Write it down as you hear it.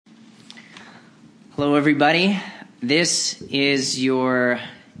Hello, everybody. This is your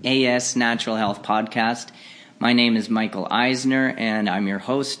AS Natural Health Podcast. My name is Michael Eisner, and I'm your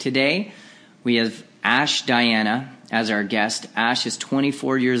host today. We have Ash Diana as our guest. Ash is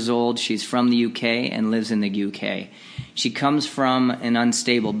 24 years old. She's from the UK and lives in the UK. She comes from an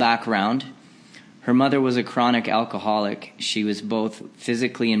unstable background. Her mother was a chronic alcoholic. She was both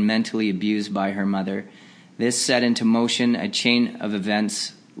physically and mentally abused by her mother. This set into motion a chain of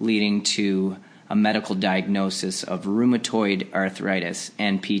events leading to a medical diagnosis of rheumatoid arthritis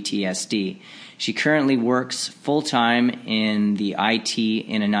and PTSD. She currently works full-time in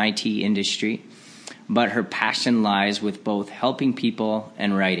an IT industry, but her passion lies with both helping people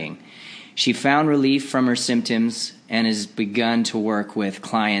and writing. She found relief from her symptoms and has begun to work with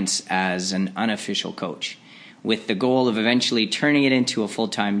clients as an unofficial coach, with the goal of eventually turning it into a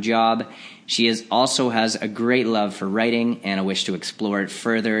full-time job. She also has a great love for writing and a wish to explore it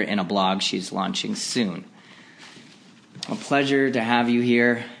further in a blog she's launching soon. A pleasure to have you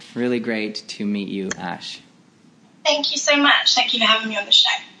here. Really great to meet you, Ash. Thank you so much. Thank you for having me on the show.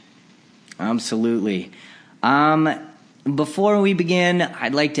 Absolutely. Before we begin,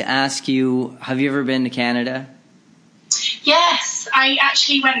 I'd like to ask you, have you ever been to Canada? Yes, I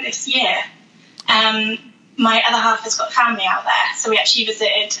actually went this year. My other half has got family out there, so we actually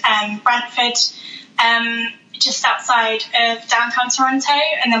visited Brantford, just outside of downtown Toronto,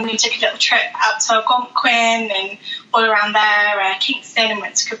 and then we took a little trip out to Algonquin and all around there, Kingston, and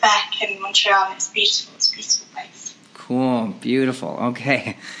went to Quebec and Montreal, and it's beautiful. It's a beautiful place. Cool, beautiful.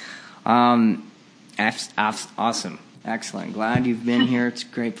 Okay, awesome, excellent. Glad you've been here. It's a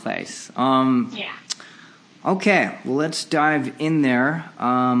great place. Yeah. Okay, well, let's dive in there.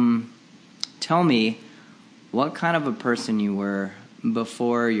 Tell me, what kind of a person you were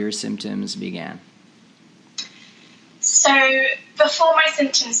before your symptoms began? So before my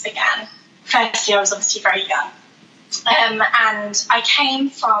symptoms began, firstly, I was obviously very young. And I came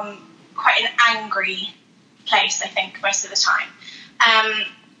from quite an angry place, I think, most of the time.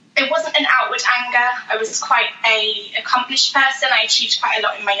 It wasn't an outward anger. I was quite an accomplished person. I achieved quite a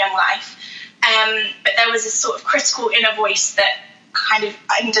lot in my young life. But there was this sort of critical inner voice that kind of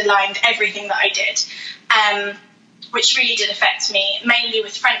underlined everything that I did, which really did affect me, mainly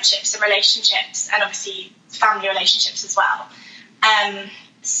with friendships and relationships, and obviously family relationships as well.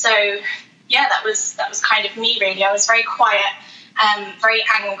 So yeah, that was kind of me, really. I was very quiet, very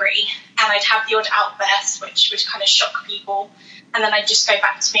angry, and I'd have the odd outburst, which would kind of shock people, and then I'd just go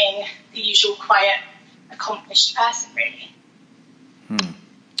back to being the usual quiet, accomplished person, really.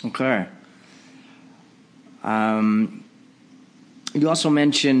 Okay. You also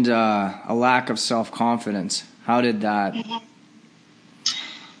mentioned a lack of self-confidence. How did that,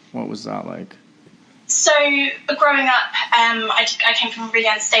 what was that like? So growing up, I came from a really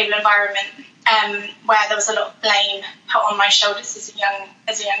unstable environment where there was a lot of blame put on my shoulders as a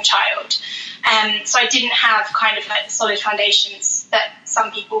young child. So I didn't have kind of like the solid foundations that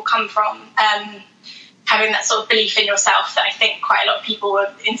some people come from, having that sort of belief in yourself that I think quite a lot of people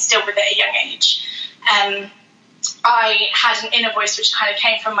were instilled with at a young age. I had an inner voice which kind of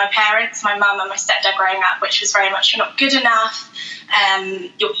came from my parents, my mum and my stepdad growing up, which was very much, you're not good enough,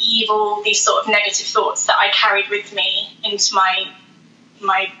 you're evil, these sort of negative thoughts that I carried with me into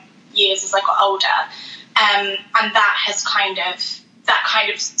my years as I got older. And that has kind of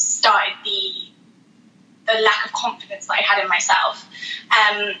started the lack of confidence that I had in myself.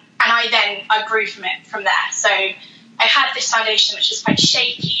 And I grew from there. So I had this foundation which was quite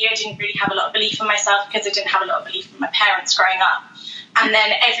shaky. I didn't really have a lot of belief in myself because I didn't have a lot of belief in my parents growing up. And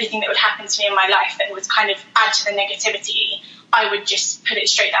then everything that would happen to me in my life that would kind of add to the negativity, I would just put it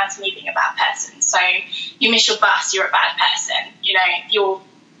straight down to me being a bad person. So you miss your bus, you're a bad person. You know, you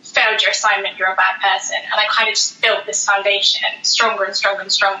failed your assignment, you're a bad person. And I kind of just built this foundation stronger and stronger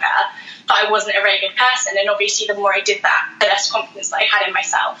and stronger that I wasn't a very good person. And obviously the more I did that, the less confidence that I had in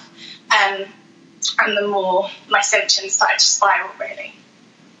myself. And the more my symptoms started to spiral, really.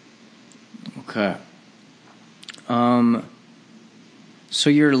 Okay. So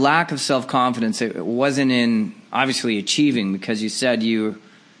your lack of self-confidence, it wasn't in obviously achieving, because you said you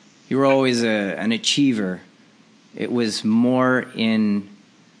were always an achiever. It was more in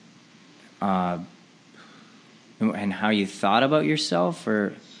and how you thought about yourself,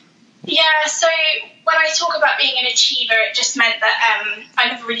 or? Yeah, so when I talk about being an achiever, it just meant that I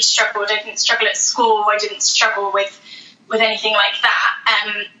never really struggled. I didn't struggle at school. I didn't struggle with anything like that.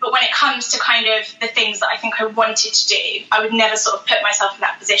 But when it comes to kind of the things that I think I wanted to do, I would never sort of put myself in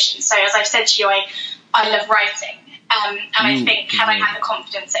that position. So as I've said to you, I love writing. And I think had I had the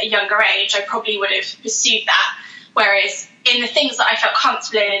confidence at a younger age, I probably would have pursued that. Whereas in the things that I felt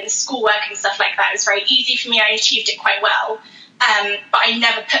comfortable in the schoolwork and stuff like that, it was very easy for me. I achieved it quite well. But I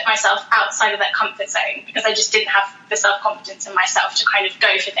never put myself outside of that comfort zone because I just didn't have the self-confidence in myself to kind of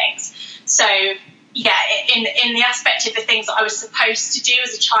go for things. So, yeah, in the aspect of the things that I was supposed to do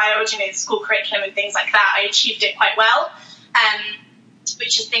as a child, the school curriculum and things like that, I achieved it quite well,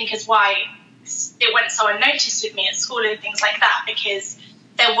 which I think is why it went so unnoticed with me at school and things like that, because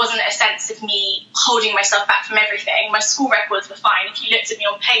there wasn't a sense of me holding myself back from everything. My school records were fine. If you looked at me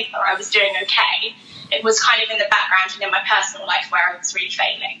on paper, I was doing okay. It was kind of in the background and in my personal life where I was really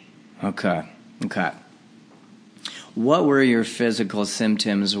failing. Okay. What were your physical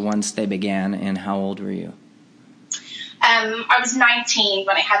symptoms once they began, and how old were you? I was 19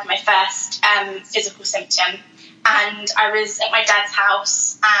 when I had my first physical symptom, and I was at my dad's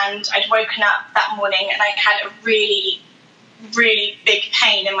house, and I'd woken up that morning and I had a really, really big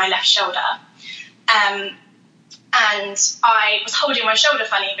pain in my left shoulder. And I was holding my shoulder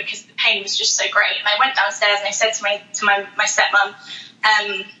funny because the pain was just so great. And I went downstairs and I said to my stepmom,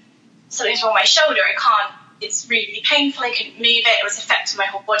 something's wrong with my shoulder. It's really, really painful. I couldn't move it. It was affecting my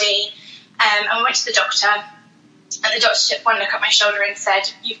whole body. And we went to the doctor, and the doctor took one look at my shoulder and said,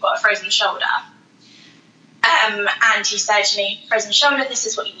 "You've got a frozen shoulder." And he said, frozen shoulder, this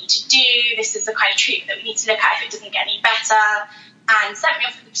is what you need to do. This is the kind of treatment that we need to look at if it doesn't get any better. And sent me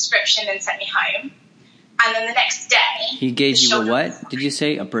off with a prescription and sent me home. And then the next day... He gave you a what? Did you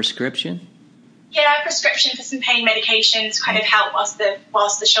say a prescription? Yeah, a prescription for some pain medications to kind of help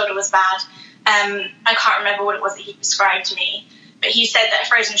whilst the shoulder was bad. I can't remember what it was that he prescribed to me. But he said that a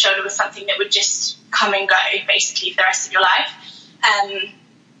frozen shoulder was something that would just come and go, basically, for the rest of your life.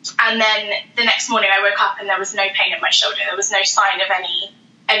 And then the next morning I woke up and there was no pain in my shoulder. There was no sign of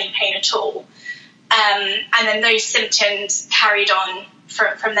any pain at all. And then those symptoms carried on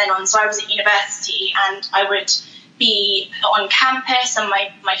from then on. So I was at university and I would be on campus and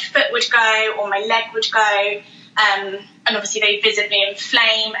my foot would go or my leg would go. And obviously they'd visibly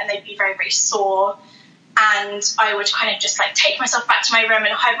inflame and they'd be very, very sore. And I would kind of just take myself back to my room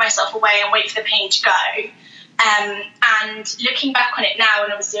and hide myself away and wait for the pain to go. And looking back on it now,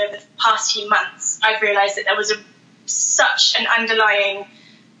 and obviously over the past few months, I've realised that there was such an underlying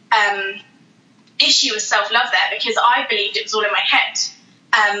issue with self-love there, because I believed it was all in my head.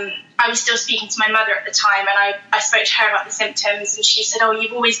 I was still speaking to my mother at the time, and I spoke to her about the symptoms, and she said, "Oh,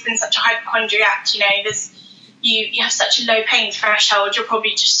 you've always been such a hypochondriac, you have such a low pain threshold, you're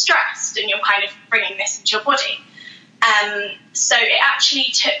probably just stressed, and you're kind of bringing this into your body." So it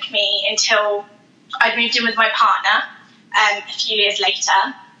actually took me until I'd moved in with my partner a few years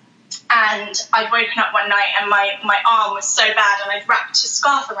later, and I'd woken up one night and my arm was so bad, and I'd wrapped a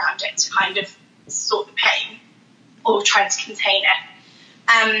scarf around it to kind of sort the pain or try to contain it.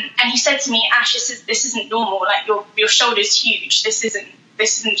 And he said to me, "Ash, this isn't normal. Your shoulder's huge. This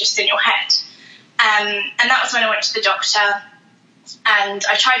isn't just in your head." And that was when I went to the doctor, and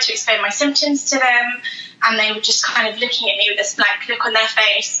I tried to explain my symptoms to them, and they were just kind of looking at me with this blank look on their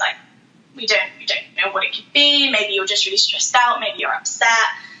face, like, we don't know what it could be. Maybe you're just really stressed out. Maybe you're upset.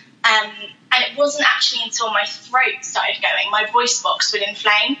 And it wasn't actually until my throat started going, my voice box would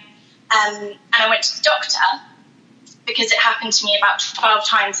inflame. And I went to the doctor because it happened to me about 12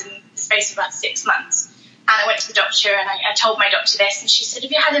 times in the space of about 6 months. And I went to the doctor and I told my doctor this, and she said,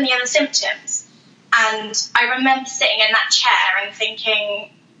 "Have you had any other symptoms?" And I remember sitting in that chair and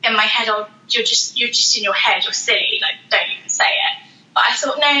thinking in my head, "Oh, you're just in your head. You're silly. Don't even say it." But I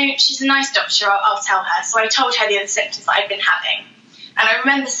thought, no, she's a nice doctor, I'll tell her. So I told her the other symptoms that I'd been having. And I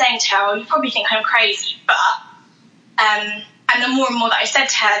remember saying to her, "Oh, you probably think I'm crazy, but..." And the more and more that I said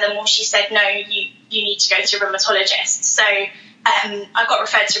to her, the more she said, "No, you need to go to a rheumatologist." So I got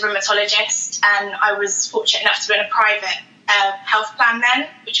referred to a rheumatologist, and I was fortunate enough to be in a private health plan then,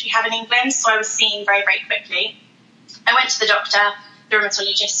 which we have in England. So I was seen very, very quickly. I went to the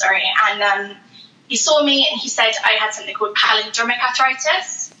rheumatologist, and he saw me and he said I had something called palindromic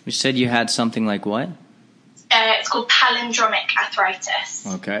arthritis. You said you had something like what? It's called palindromic arthritis.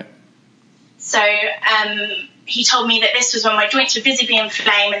 Okay. So he told me that this was when my joints would visibly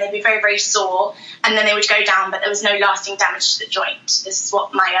inflame and they'd be very, very sore, and then they would go down, but there was no lasting damage to the joint. This is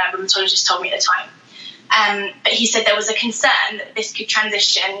what my rheumatologist told me at the time. But he said there was a concern that this could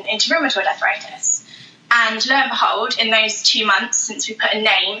transition into rheumatoid arthritis. And lo and behold, in those 2 months since we put a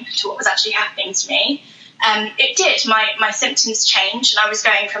name to what was actually happening to me, it did. My symptoms changed, and I was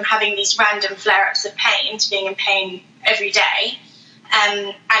going from having these random flare-ups of pain to being in pain every day. And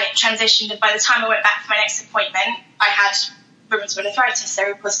it transitioned, and by the time I went back for my next appointment, I had rheumatoid arthritis,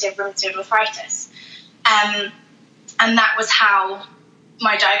 seropositive rheumatoid arthritis. And that was how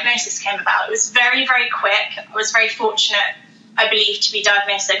my diagnosis came about. It was very, very quick. I was very fortunate, I believe, to be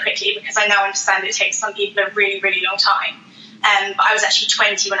diagnosed so quickly, because I now understand it takes some people a really, really long time. But I was actually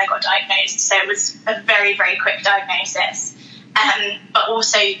 20 when I got diagnosed, so it was a very, very quick diagnosis. But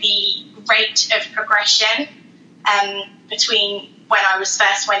also the rate of progression between when I was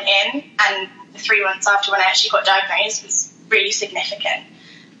first went in and the 3 months after when I actually got diagnosed was really significant.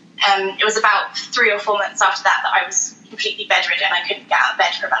 It was about 3 or 4 months after that I was completely bedridden. I couldn't get out of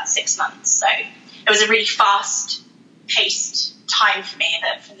bed for about 6 months. So it was a really fast-paced time for me,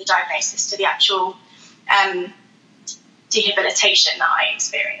 from the diagnosis to the actual debilitation that I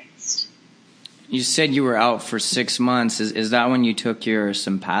experienced. You said you were out for 6 months. Is that when you took your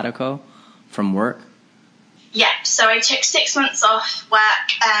simpatico from work? Yeah, so I took 6 months off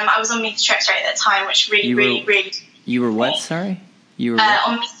work. I was on methotrexate at the time, which really... You were what, sorry? You were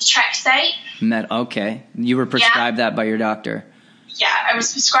on methotrexate. Okay. You were prescribed that by your doctor? Yeah, I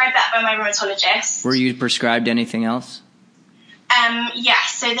was prescribed that by my rheumatologist. Were you prescribed anything else? Yeah,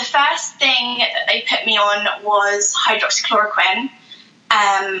 so the first thing that they put me on was hydroxychloroquine,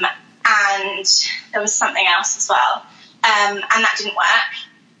 and there was something else as well, and that didn't work.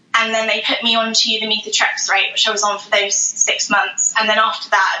 And then they put me onto the methotrexate, which I was on for those 6 months. And then after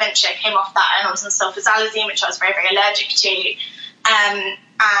that, eventually I came off that and I was on sulfasalazine, which I was very, very allergic to.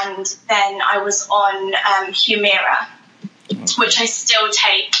 And then I was on Humira, which I still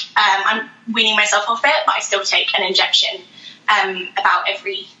take. I'm weaning myself off it, but I still take an injection about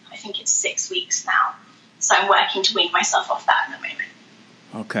every, I think it's 6 weeks now. So I'm working to wean myself off that at the moment.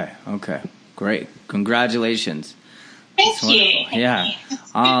 Okay. Great. Congratulations. Thank you. Yeah.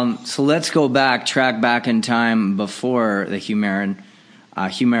 So let's track back in time before the Humira,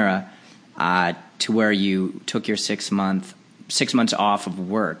 to where you took your 6 months off of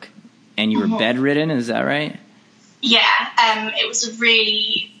work, and you were bedridden. Is that right? Yeah. It was a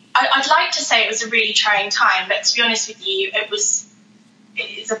really, I'd like to say it was a really trying time, but to be honest with you,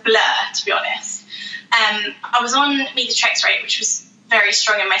 it's a blur, to be honest. I was on methotrexate, which was very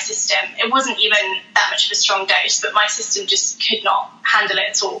strong in my system. It wasn't even that much of a strong dose, but my system just could not handle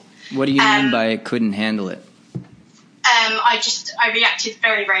it at all. What do you mean by couldn't handle it? I reacted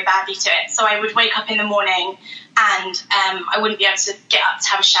very, very badly to it. So I would wake up in the morning and I wouldn't be able to get up to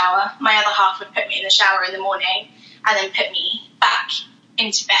have a shower. My other half would put me in the shower in the morning and then put me back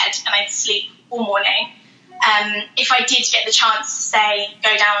into bed, and I'd sleep all morning. If I did get the chance to, say,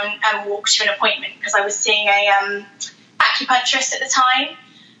 go down and walk to an appointment, because I was seeing a acupuncturist at the time,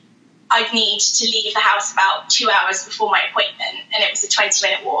 I'd need to leave the house about 2 hours before my appointment, and it was a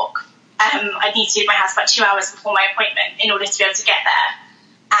 20-minute walk. I'd need to leave my house about 2 hours before my appointment in order to be able to get there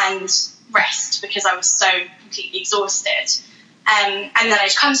and rest, because I was so completely exhausted. And then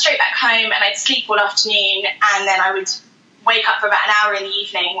I'd come straight back home and I'd sleep all afternoon, and then I would wake up for about an hour in the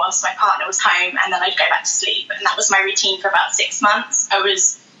evening whilst my partner was home, and then I'd go back to sleep. And that was my routine for about 6 months. I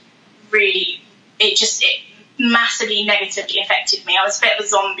was really, it massively negatively affected me. I was a bit of a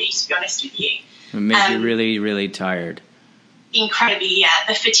zombie, to be honest with you. It made you really, really tired. Incredibly, yeah.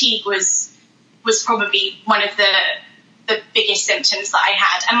 The fatigue was probably one of the biggest symptoms that I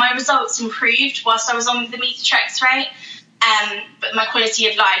had. And my results improved whilst I was on the methotrexate, but my quality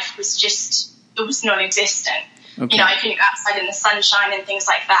of life was it was non-existent. Okay. I couldn't go outside in the sunshine and things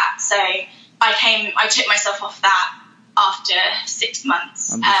like that. So I took myself off that after 6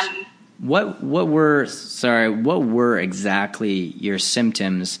 months. What were exactly your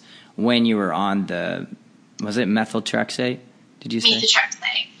symptoms when you were on was it methotrexate? Did you say?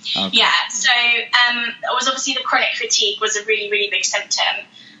 Methotrexate. Okay. Yeah. So it was obviously the chronic fatigue was a really, really big symptom.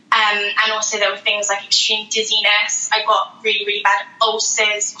 And also there were things like extreme dizziness. I got really, really bad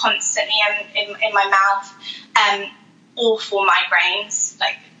ulcers constantly in my mouth. Awful migraines,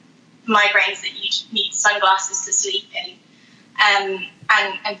 like migraines that you need sunglasses to sleep in,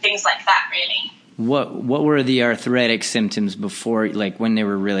 and things like that, really. What were the arthritic symptoms before, like when they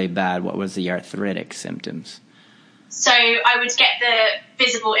were really bad? What was the arthritic symptoms? So I would get the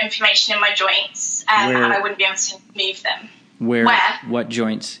visible inflammation in my joints, and I wouldn't be able to move them. Where? What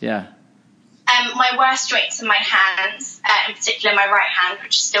joints? Yeah. My worst joints are my hands, in particular my right hand,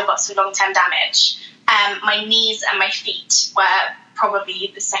 which has still got some long-term damage. My knees and my feet were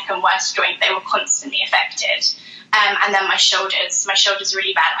probably the second worst joint. They were constantly affected. And then my shoulders. My shoulders are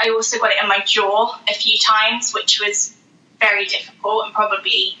really bad. I also got it in my jaw a few times, which was very difficult and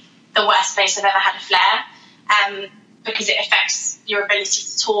probably the worst place I've ever had a flare, because it affects your ability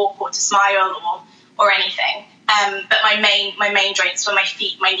to talk or to smile or anything. But my main joints were my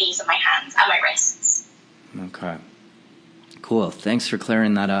feet, my knees, and my hands, and my wrists. Okay. Cool. Thanks for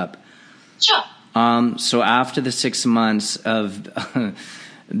clearing that up. Sure. So after the 6 months of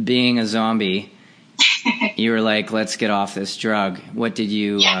being a zombie, you were like, let's get off this drug. What did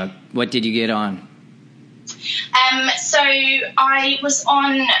you get on? So I was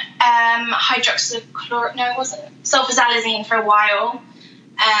on sulfasalazine for a while,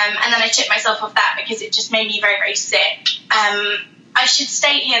 and then I took myself off that because it just made me very, very sick. I should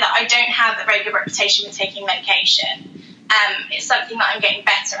state here that I don't have a very good reputation with taking medication. It's something that I'm getting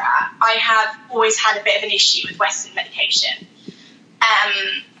better at. I have always had a bit of an issue with Western medication.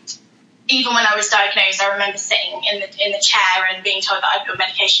 Even when I was diagnosed, I remember sitting in the chair and being told that I'd be on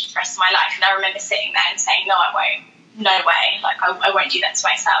medication for the rest of my life. And I remember sitting there and saying, no, I won't. No way. Like, I won't do that to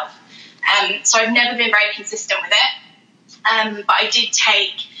myself. So I've never been very consistent with it. But I did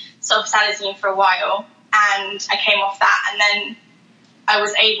take sulfasalazine for a while, and I came off that. And then I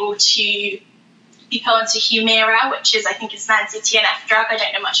was able to be put onto Humira, which is, I think it's an anti-TNF drug. I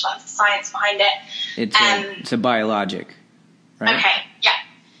don't know much about the science behind it. It's a biologic, right? Okay, yeah.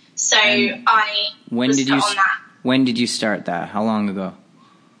 So on that. When did you start that? How long ago?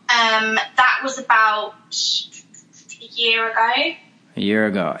 That was about a year ago. A year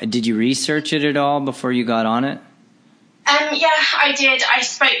ago. Did you research it at all before you got on it? Yeah, I did. I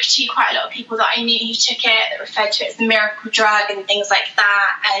spoke to quite a lot of people that I knew who took it, that referred to it as the miracle drug and things like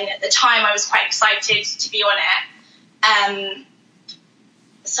that. And at the time, I was quite excited to be on it.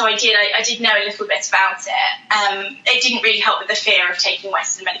 So I did know a little bit about it. It didn't really help with the fear of taking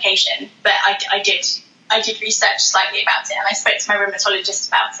Western medication, but I did research slightly about it, and I spoke to my rheumatologist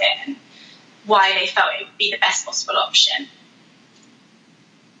about it and why they felt it would be the best possible option.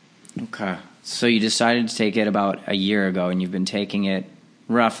 Okay. So you decided to take it about a year ago, and you've been taking it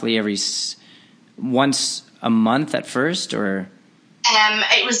roughly once a month at first, or?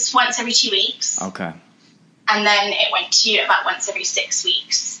 It was once every 2 weeks. Okay. And then it went to about once every 6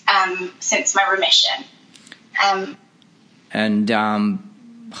 weeks since my remission.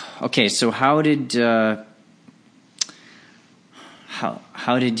 Okay, so how did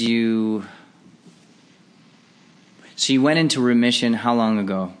you? So you went into remission how long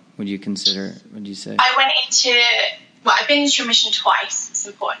ago? Would you say? I've been into remission twice, it's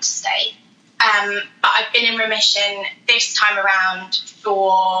important to state. But I've been in remission this time around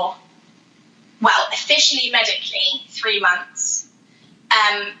for, officially medically 3 months,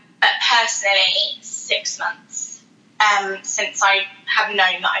 but personally 6 months since I have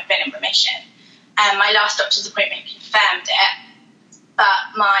known that I've been in remission. My last doctor's appointment confirmed it,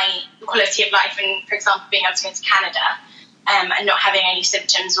 but my quality of life and, for example, being able to go to Canada and not having any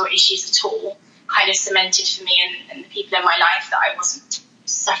symptoms or issues at all kind of cemented for me and the people in my life that I wasn't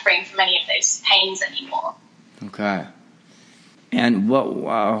suffering from any of those pains anymore. Okay. And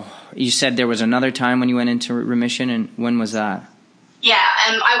you said there was another time when you went into remission, and when was that? Yeah,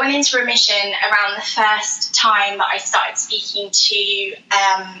 I went into remission around the first time that I started speaking to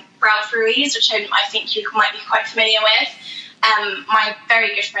Ralph Ruiz, which I think you might be quite familiar with. My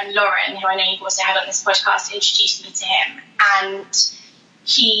very good friend Lauren, who I know you've also had on this podcast, introduced me to him, and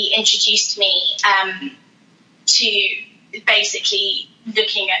he introduced me to basically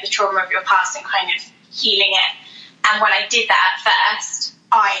looking at the trauma of your past and kind of healing it. And when I did that at first,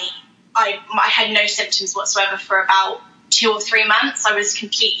 I had no symptoms whatsoever for about 2 or 3 months. I was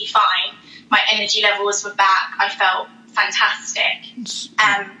completely fine. My energy levels were back. I felt fantastic.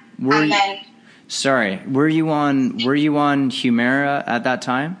 Were you on Humira at that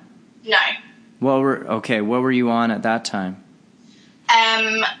time? No. What were you on at that time?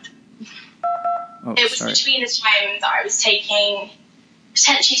 It was between the time that I was taking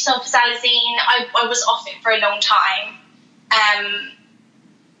potentially sulfasalazine. I was off it for a long time.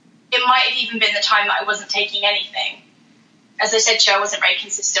 It might have even been the time that I wasn't taking anything. As I said to you, I wasn't very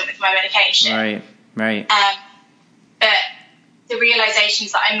consistent with my medication. Right. But the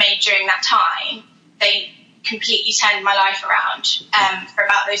realizations that I made during that time, they completely turned my life around for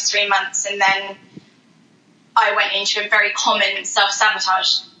about those 3 months. And then I went into a very common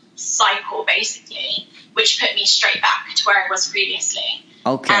self-sabotage cycle, basically, which put me straight back to where I was previously.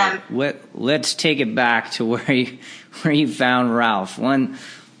 Okay, let's take it back to where you found Ralph. One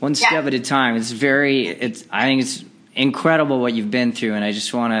step at a time. I think it's incredible what you've been through, and I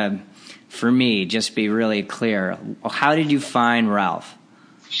just want to, for me, just be really clear. How did you find Ralph?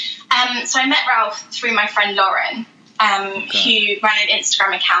 So I met Ralph through my friend Lauren, who ran an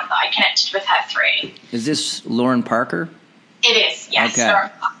Instagram account that I connected with her through. Is this Lauren Parker? It is, yes. Okay.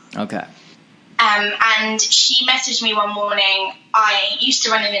 Lauren Parker. Okay. And she messaged me one morning. I used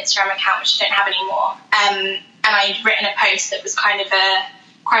to run an Instagram account, which I don't have anymore. And I'd written a post that was kind of a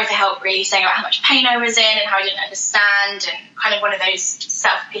cry for help, really, saying about how much pain I was in and how I didn't understand, and kind of one of those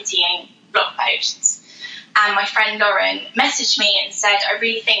self-pitying blog posts. And my friend Lauren messaged me and said, I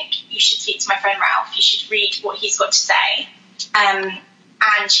really think you should speak to my friend Ralph. You should read what he's got to say.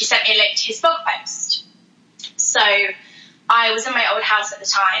 And she sent me a link to his blog post. So I was in my old house at the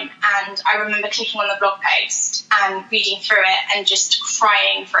time, and I remember clicking on the blog post and reading through it and just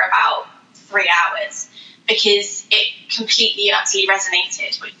crying for about 3 hours because it completely and utterly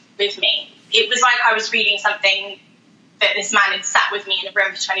resonated with me. It was like I was reading something that this man had sat with me in a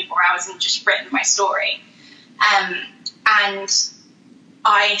room for 24 hours and just written my story. And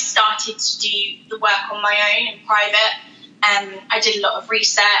I started to do the work on my own in private. I did a lot of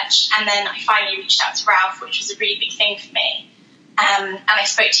research, and then I finally reached out to Ralph, which was a really big thing for me. And I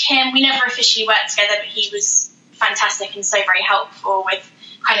spoke to him. We never officially worked together, but he was fantastic and so very helpful with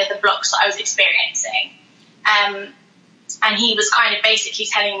kind of the blocks that I was experiencing. And he was kind of basically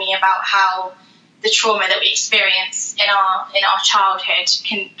telling me about how the trauma that we experience in our childhood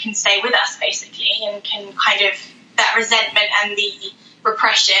can stay with us, basically, and can kind of, that resentment and the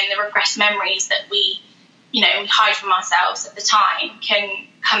repression, the repressed memories that we hide from ourselves at the time can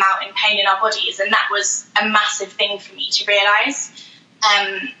come out in pain in our bodies. And that was a massive thing for me to realise.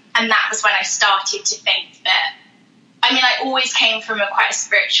 And that was when I started to think that, I always came from quite a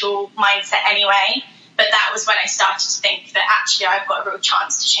spiritual mindset anyway, but that was when I started to think that actually I've got a real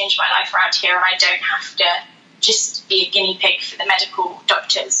chance to change my life around here, and I don't have to just be a guinea pig for the medical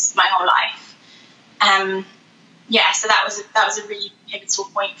doctors my whole life. So that was a really pivotal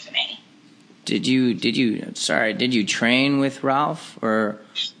point for me. Did you train with Ralph, or?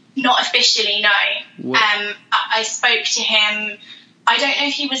 Not officially, no. I spoke to him. I don't know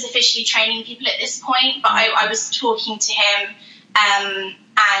if he was officially training people at this point, but I was talking to him,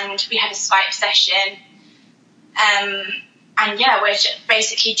 and we had a Skype session. We're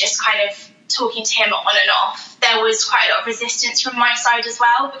basically just kind of talking to him on and off. There was quite a lot of resistance from my side as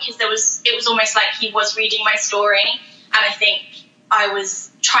well, because it was almost like he was reading my story, and I think I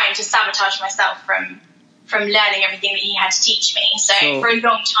was trying to sabotage myself from learning everything that he had to teach me. So for a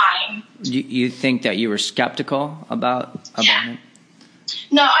long time. You think that you were skeptical about him?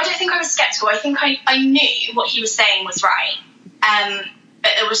 No, I don't think I was skeptical. I think I knew what he was saying was right.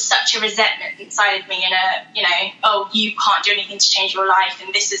 But there was such a resentment inside of me, and you can't do anything to change your life,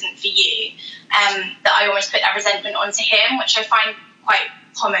 and this isn't for you, that I almost put that resentment onto him, which I find quite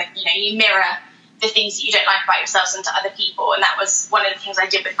common. You mirror the things that you don't like about yourselves onto other people, and that was one of the things I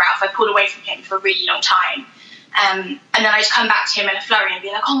did with Ralph. I pulled away from him for a really long time, and then I'd come back to him in a flurry and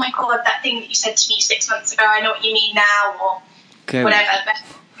be like, oh my God, that thing that you said to me 6 months ago, I know what you mean now, or whatever. But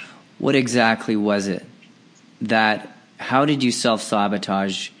what exactly was it how did you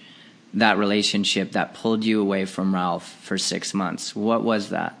self-sabotage that relationship that pulled you away from Ralph for 6 months? What was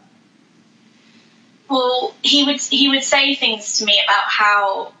that? Well, he would say things to me about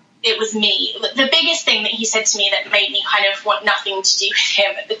how it was me. The biggest thing that he said to me that made me kind of want nothing to do with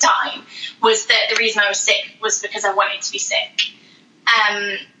him at the time was that the reason I was sick was because I wanted to be sick.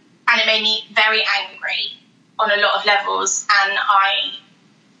 And it made me very angry on a lot of levels, and I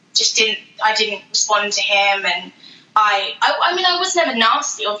didn't respond to him, and I was never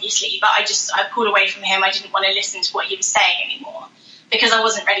nasty, obviously, but I pulled away from him. I didn't want to listen to what he was saying anymore because I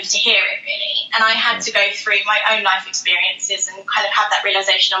wasn't ready to hear it, really. And I had to go through my own life experiences and kind of have that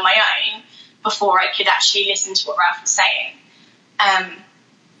realization on my own before I could actually listen to what Ralph was saying.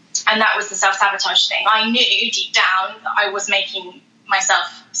 And that was the self-sabotage thing. I knew deep down that I was making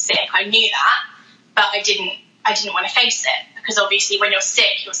myself sick. I knew that, but I didn't want to face it, because obviously when you're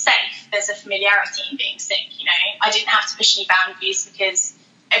sick, you're safe. There's a familiarity in being sick, I didn't have to push any boundaries because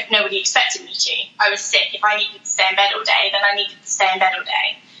nobody expected me to. I was sick. If I needed to stay in bed all day, then I needed to stay in bed all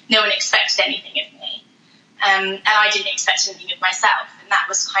day. No one expected anything of me. And I didn't expect anything of myself. And that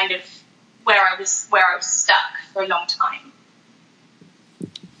was kind of where I was stuck for a long time.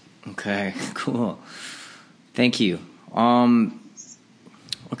 Okay, cool. Thank you.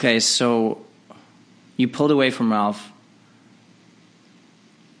 Okay, so you pulled away from Ralph.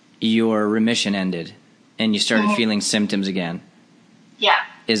 Your remission ended, and you started feeling symptoms again. Yeah.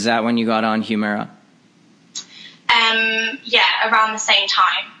 Is that when you got on Humira? Around the same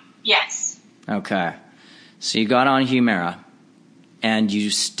time. Yes. Okay. So you got on Humira, and you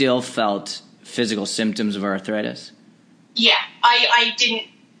still felt physical symptoms of arthritis? Yeah. I didn't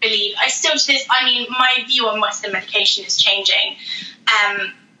believe... I still to this... my view on Western medication is changing.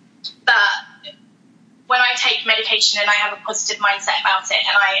 But when I take medication and I have a positive mindset about it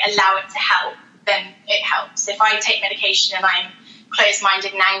and I allow it to help, then it helps. If I take medication and I'm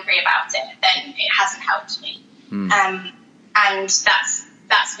closed-minded and angry about it, then it hasn't helped me. And that's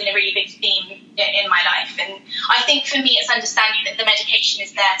that's been a really big theme in my life. And I think for me, it's understanding that the medication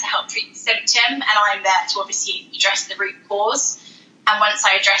is there to help treat the symptom, and I'm there to obviously address the root cause. And once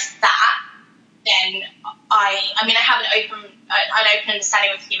I address that, then I have an open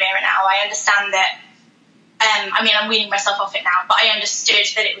understanding with Humira now. I understand that, I'm weaning myself off it now, but I understood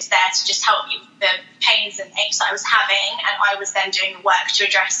that it was there to just help me with the pains and aches that I was having, and I was then doing the work to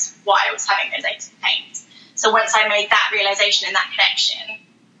address why I was having those aches and pains. So once I made that realization and that connection,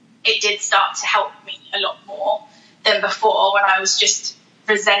 it did start to help me a lot more than before, when I was just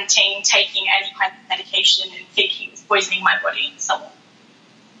resenting taking any kind of medication and thinking it was poisoning my body and so on.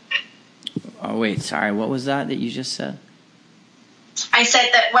 Oh, wait, sorry, what was that you just said? I said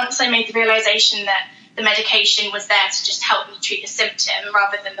that once I made the realization that the medication was there to just help me treat the symptom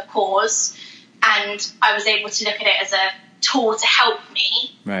rather than the cause, and I was able to look at it as a tool to help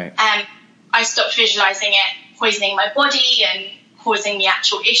me, right. I stopped visualizing it poisoning my body and causing the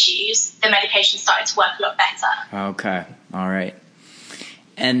actual issues. The medication started to work a lot better. Okay, all right.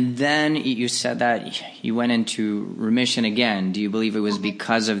 And then you said that you went into remission again. Do you believe it was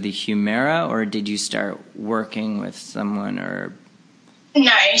because of the Humira, or did you start working with someone? Or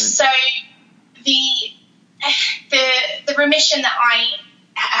no? So the remission that I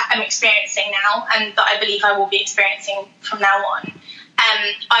am experiencing now, and that I believe I will be experiencing from now on,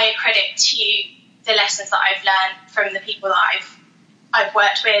 I credit to the lessons that I've learned from the people that I've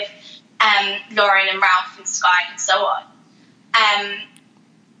worked with, Lauren and Ralph and Sky and so on.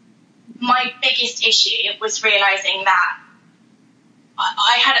 My biggest issue was realizing that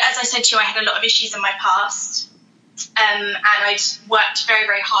I had, as I said to you, I had a lot of issues in my past, and I'd worked very,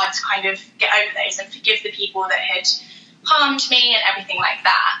 very hard to kind of get over those and forgive the people that had harmed me and everything like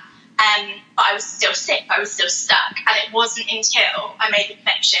that. But I was still sick, I was still stuck, and it wasn't until I made the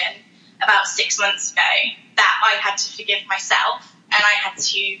connection about 6 months ago that I had to forgive myself, and I had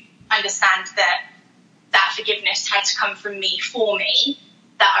to understand that forgiveness had to come from me for me,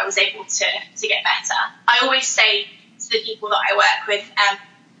 that I was able to get better. I always say to the people that I work with,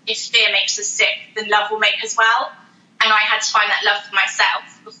 if fear makes us sick, then love will make us well. And I had to find that love for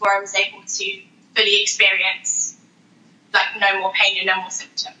myself before I was able to fully experience, like, no more pain and no more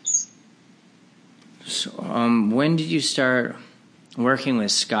symptoms. So, when did you start working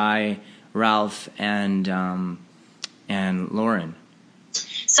with Sky, Ralph, and Lauren?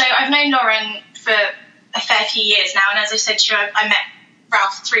 So I've known Lauren for a fair few years now, and as I said to you, I met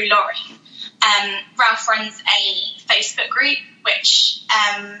Ralph through Lauren. Ralph runs a Facebook group which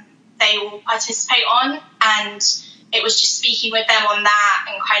they all participate on, and it was just speaking with them on that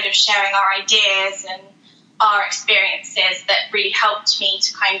and kind of sharing our ideas and our experiences that really helped me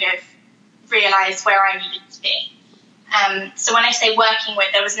to kind of realise where I needed to be. So when I say working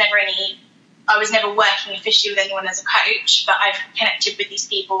with, I was never working officially with anyone as a coach, but I've connected with these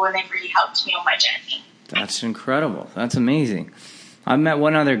people and they've really helped me on my journey. That's incredible. That's amazing. I met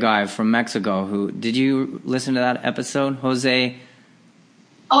one other guy from Mexico who, did you listen to that episode, Jose?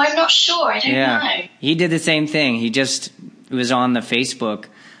 Oh, I'm not sure. I don't know. He did the same thing. He just was on the Facebook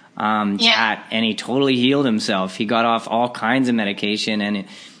chat, and he totally healed himself. He got off all kinds of medication, and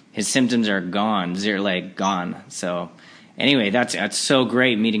his symptoms are gone. Gone. So anyway, that's so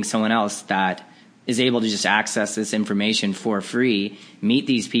great meeting someone else that is able to just access this information for free, meet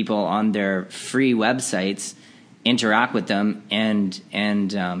these people on their free websites, interact with them, and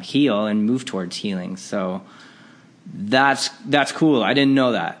heal and move towards healing. So that's cool. I didn't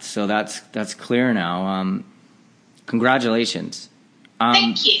know that. So that's clear now. Congratulations.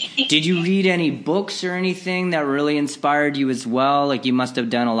 Thank you. Did you read any books or anything that really inspired you as well? Like, you must have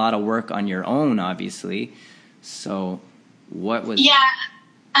done a lot of work on your own, obviously. So what was... Yeah,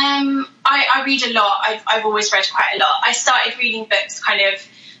 I read a lot. I've always read quite a lot. I started reading books kind of...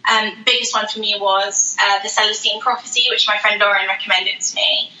 the biggest one for me was The Celestine Prophecy, which my friend Lauren recommended to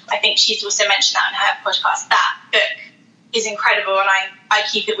me. I think she's also mentioned that on her podcast. That book is incredible, and I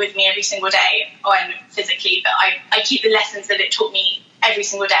keep it with me every single day, physically, but I keep the lessons that it taught me every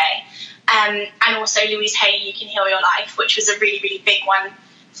single day. And also Louise Hay, You Can Heal Your Life, which was a really, really big one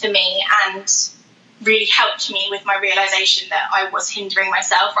for me and really helped me with my realization that I was hindering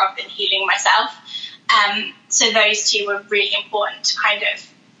myself rather than healing myself. So those two were really important to kind of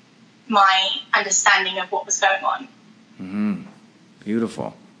my understanding of what was going on. Mm-hmm.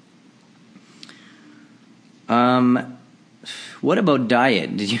 Beautiful. What about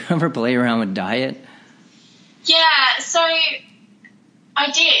diet? Did you ever play around with diet? Yeah, so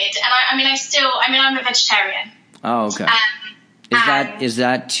I did, and I'm a vegetarian. Oh, okay. Is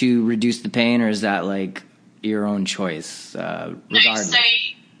that to reduce the pain, or is that like your own choice? Regardless? No, so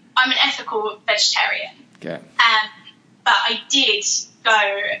I'm an ethical vegetarian. Okay. But I did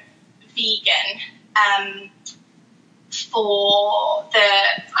go vegan for the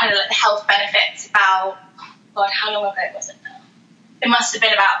kind of like the health benefits. About, God, how long ago was it now? It must have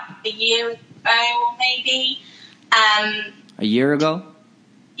been about a year ago, maybe. A year ago?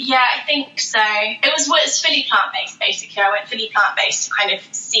 Yeah, I think so. It's fully plant-based, basically. I went fully plant-based to kind of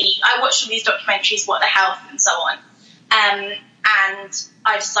see. I watched all these documentaries, what the health and so on. And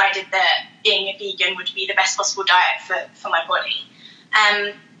I decided that being a vegan would be the best possible diet for my body.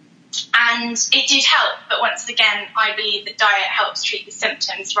 And it did help, but once again, I believe that diet helps treat the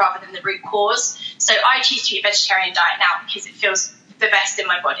symptoms rather than the root cause. So I choose to eat a vegetarian diet now because it feels the best in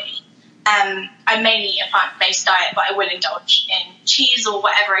my body. I may eat a plant-based diet, but I will indulge in cheese or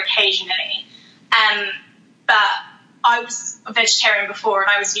whatever occasionally. But I was a vegetarian before and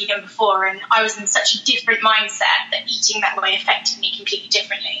I was vegan before, and I was in such a different mindset that eating that way affected me completely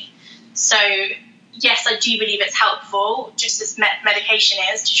differently. So yes, I do believe it's helpful, just as medication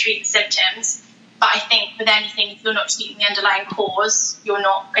is, to treat the symptoms. But I think with anything, if you're not treating the underlying cause, you're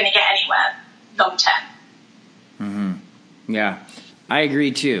not going to get anywhere long term. Mm-hmm. Yeah, I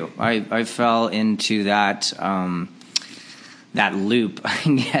agree too. I fell into that that loop, I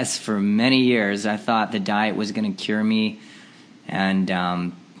guess, for many years. I thought the diet was going to cure me, and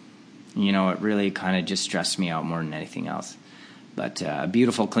it really kind of just stressed me out more than anything else. But a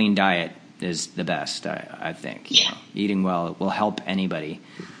beautiful, clean diet is the best, I think. Yeah. Eating well will help anybody.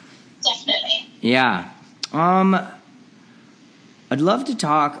 Definitely. Yeah. I'd love to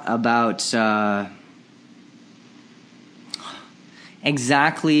talk about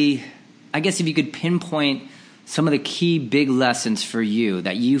exactly, I guess if you could pinpoint some of the key big lessons for you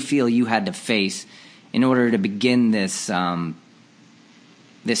that you feel you had to face in order to begin this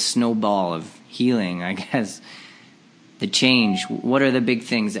this snowball of healing, I guess, the change. What are the big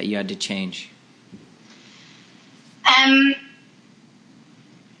things that you had to change?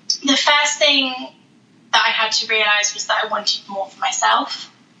 The first thing that I had to realize was that I wanted more for myself.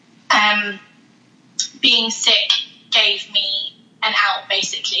 Being sick gave me an out,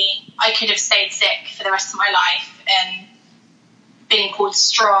 basically. I could have stayed sick for the rest of my life and been called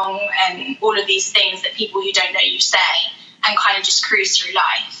strong and all of these things that people who don't know you say, and kind of just cruise through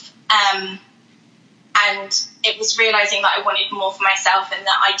life. And it was realizing that I wanted more for myself and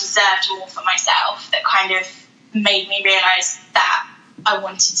that I deserved more for myself that kind of made me realize that I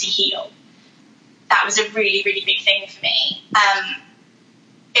wanted to heal. That was a really, really big thing for me.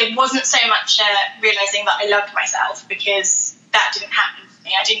 It wasn't so much realizing that I loved myself, because that didn't happen for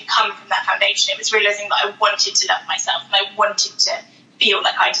me. I didn't come from that foundation. It was realizing that I wanted to love myself and I wanted to feel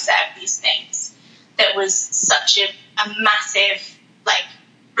like I deserved these things. That was such a massive,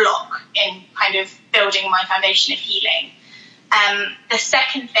 block in kind of building my foundation of healing. The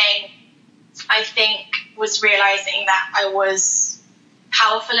second thing, I think, was realizing that I was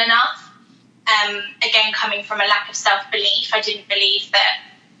powerful enough. Again, coming from a lack of self-belief, I didn't believe that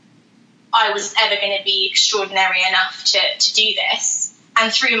I was ever going to be extraordinary enough to do this.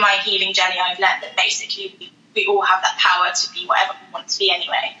 And through my healing journey, I've learned that basically we all have that power to be whatever we want to be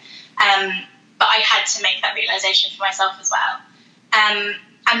anyway. But I had to make that realization for myself as well.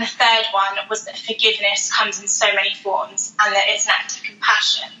 And the third one was that forgiveness comes in so many forms, and that it's an act of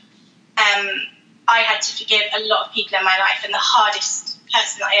compassion. I had to forgive a lot of people in my life, and the hardest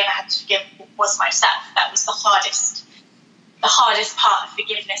person that I ever had to forgive was myself. That was the hardest part of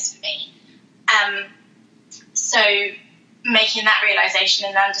forgiveness for me. So making that realization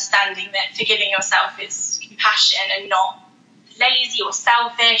and understanding that forgiving yourself is compassion and not lazy or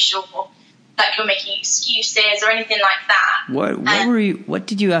selfish or like you're making excuses or anything like that. What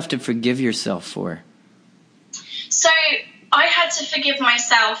did you have to forgive yourself for? So I had to forgive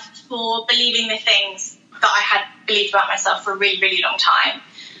myself for believing the things that I had believed about myself for a really, really long time.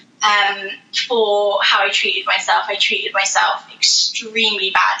 For how I treated myself. I treated myself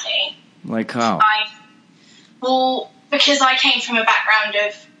extremely badly. Like how? Because I came from a background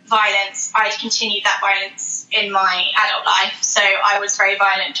of violence, I'd continued that violence in my adult life. So I was very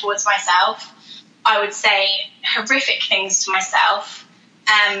violent towards myself. I would say horrific things to myself.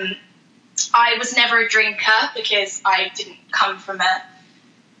 I was never a drinker because I didn't come from a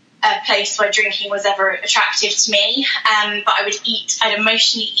place where drinking was ever attractive to me. But I would eat, I'd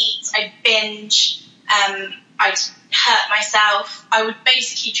emotionally eat, I'd binge, I'd hurt myself. I would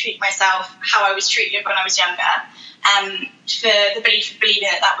basically treat myself how I was treated when I was younger. For the belief of believing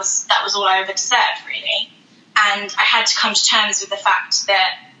that was all I ever deserved, really. And I had to come to terms with the fact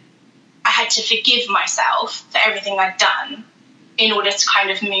that I had to forgive myself for everything I'd done in order to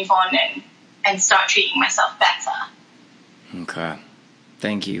kind of move on and start treating myself better. Okay.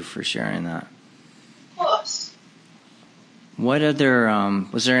 Thank you for sharing that. Of course. What other,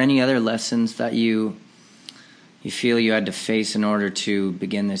 was there any other lessons that you feel you had to face in order to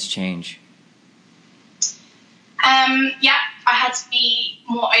begin this change? Yeah, I had to be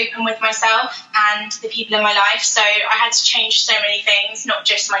more open with myself and the people in my life. So I had to change so many things, not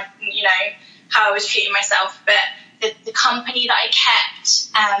just my, how I was treating myself, but the company that I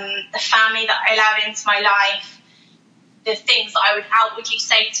kept, the family that I allowed into my life, the things that I would outwardly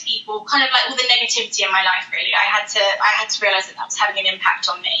say to people, kind of like all the negativity in my life, really. I had to realize that was having an impact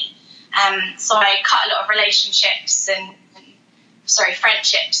on me. So I cut a lot of relationships and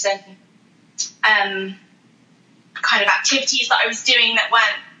friendships and kind of activities that I was doing that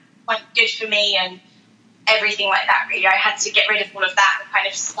weren't good for me and everything like that, really. I had to get rid of all of that and kind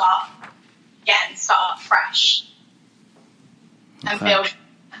of start fresh and build.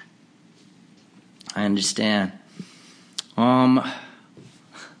 I understand.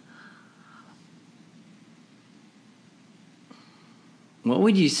 What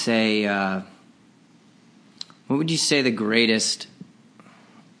would you say the greatest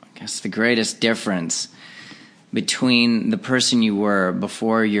difference between the person you were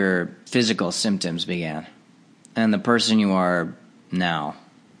before your physical symptoms began and the person you are now?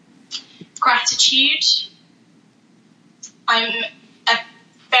 Gratitude. I'm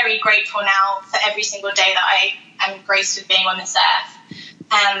very grateful now for every single day that I am graced with being on this earth.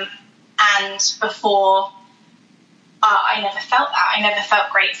 And before, I never felt that. I never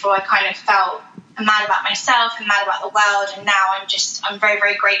felt grateful. I kind of felt mad about myself and mad about the world. And now I'm very,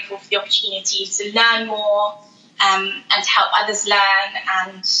 very grateful for the opportunity to learn more and to help others learn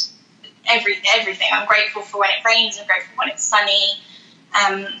and everything. I'm grateful for when it rains. I'm grateful when it's sunny.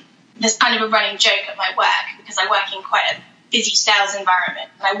 There's kind of a running joke at my work because I work in quite a busy sales environment.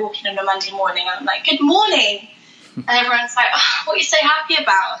 And I walk in on a Monday morning and I'm like, good morning. And everyone's like, oh, what are you so happy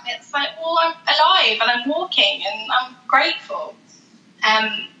about? And it's like, well, I'm alive and I'm walking and I'm grateful.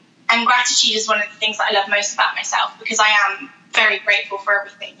 And gratitude is one of the things that I love most about myself because I am very grateful for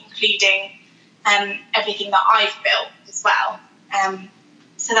everything, including everything that I've built as well.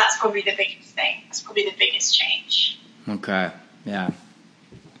 So that's probably the biggest thing. That's probably the biggest change. Okay, yeah.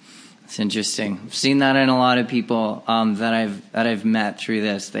 It's interesting. I've seen that in a lot of people that I've met through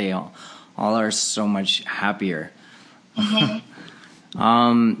this. They all are so much happier. Mm-hmm.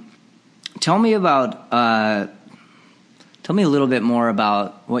 Tell me a little bit more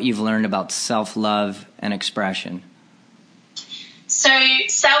about what you've learned about self-love and expression. So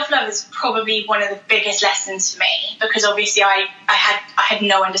self-love is probably one of the biggest lessons for me because obviously I had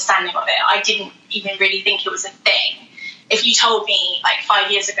no understanding of it. I didn't even really think it was a thing. If you told me like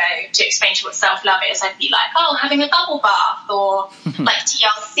 5 years ago to explain to you what self-love is, I'd be like, oh, having a bubble bath or like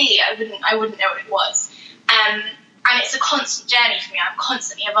TLC. I wouldn't know what it was. And it's a constant journey for me. I'm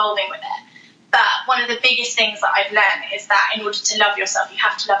constantly evolving with it. But one of the biggest things that I've learned is that in order to love yourself, you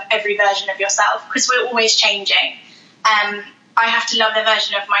have to love every version of yourself because we're always changing. I have to love the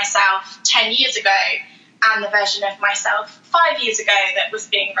version of myself 10 years ago and the version of myself 5 years ago that was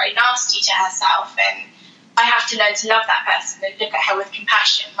being very nasty to herself. And I have to learn to love that person and look at her with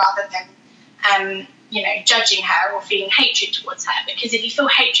compassion rather than, judging her or feeling hatred towards her. Because if you feel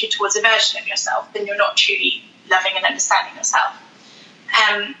hatred towards a version of yourself, then you're not truly loving and understanding yourself.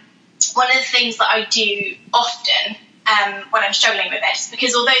 One of the things that I do often when I'm struggling with this,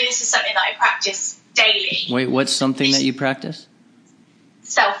 because although this is something that I practice daily. Wait, what's something that you practice?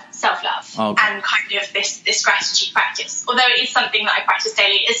 Self-love. Okay. And kind of this gratitude practice. Although it is something that I practice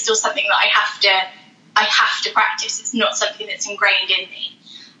daily, it's still something that I have to practice. It's not something that's ingrained in me.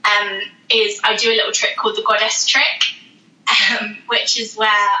 Is I do a little trick called the goddess trick, which is where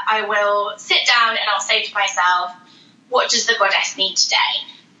I will sit down and I'll say to myself, what does the goddess need today?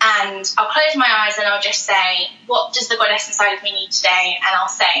 And I'll close my eyes and I'll just say, what does the goddess inside of me need today? And I'll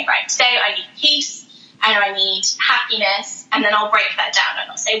say, right, today I need peace and I need happiness. And then I'll break that down and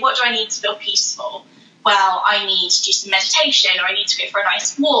I'll say, what do I need to feel peaceful? Well, I need to do some meditation or I need to go for a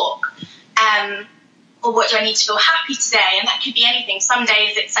nice walk. Or what do I need to feel happy today? And that could be anything. Some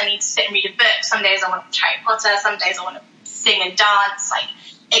days it's I need to sit and read a book. Some days I want to watch Harry Potter. Some days I want to sing and dance. Like,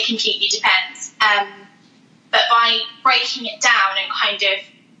 it completely depends. But by breaking it down and kind of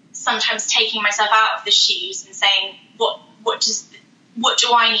sometimes taking myself out of the shoes and saying, what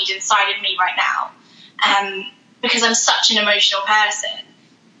do I need inside of me right now? Because I'm such an emotional person,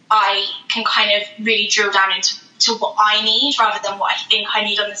 I can kind of really drill down into what I need rather than what I think I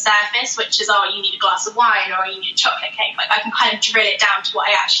need on the surface, which is, oh, you need a glass of wine or you need a chocolate cake. Like, I can kind of drill it down to what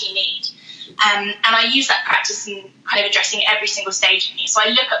I actually need. And I use that practice in kind of addressing every single stage of me. So I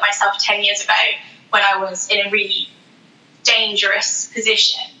look at myself 10 years ago when I was in a really dangerous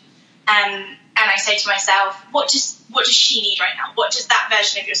position. And and I say to myself, what does she need right now? What does that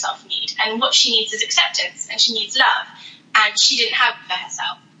version of yourself need? And what she needs is acceptance, and she needs love, and she didn't have it for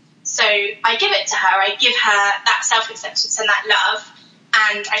herself. So I give it to her. I give her that self-acceptance and that love,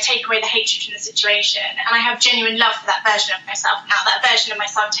 and I take away the hatred from the situation, and I have genuine love for that version of myself now. That version of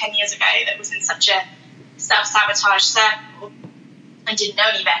myself 10 years ago that was in such a self-sabotage circle and didn't know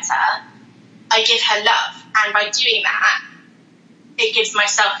any better, I give her love, and by doing that, it gives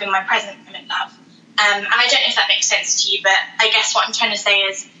myself in my present moment love. And I don't know if that makes sense to you, but I guess what I'm trying to say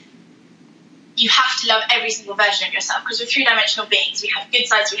is you have to love every single version of yourself, because we're three-dimensional beings. We have good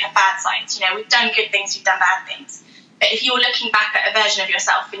sides, we have bad sides. You know, we've done good things, we've done bad things. But if you're looking back at a version of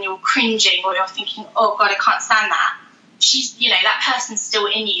yourself and you're cringing, or you're thinking, oh God, I can't stand that, that person's still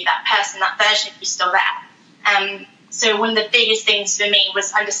in you, that person, that version of you is still there. So one of the biggest things for me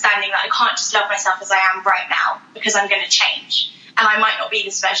was understanding that I can't just love myself as I am right now, because I'm going to change. And I might not be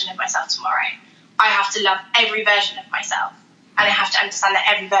this version of myself tomorrow. I have to love every version of myself. And I have to understand that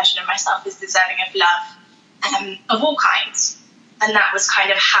every version of myself is deserving of love, of all kinds. And that was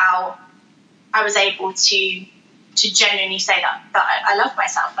kind of how I was able to genuinely say that I love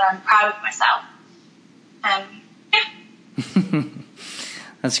myself and I'm proud of myself. Yeah.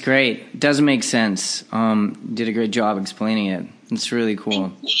 That's great. It does make sense. You did a great job explaining it. It's really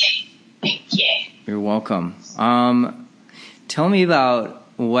cool. Thank you. You're welcome. Tell me about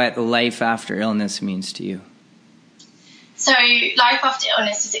what life after illness means to you. So life after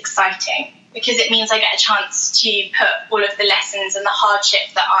illness is exciting because it means I get a chance to put all of the lessons and the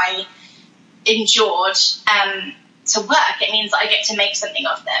hardship that I endured to work. It means that I get to make something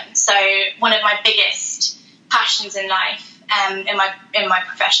of them. So one of my biggest passions in life, in my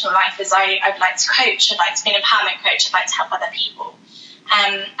professional life, is I'd like to coach. I'd like to be an empowerment coach. I'd like to help other people.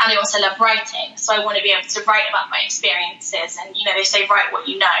 And I also love writing. So I want to be able to write about my experiences. And, they say write what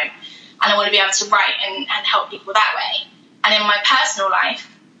you know. And I want to be able to write and help people that way. And in my personal life,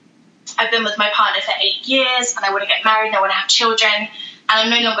 I've been with my partner for 8 years, and I want to get married and I want to have children. And I'm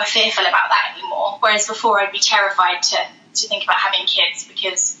no longer fearful about that anymore. Whereas before I'd be terrified to think about having kids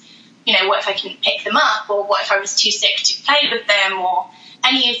because, what if I couldn't pick them up? Or what if I was too sick to play with them? Or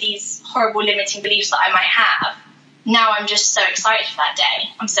any of these horrible limiting beliefs that I might have. Now I'm just so excited for that day.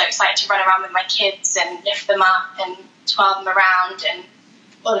 I'm so excited to run around with my kids and lift them up and twirl them around and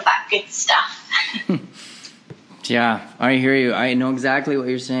all of that good stuff. Yeah, I hear you. I know exactly what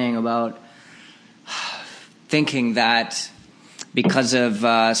you're saying about thinking that because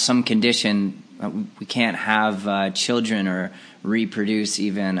of some condition we can't have children or reproduce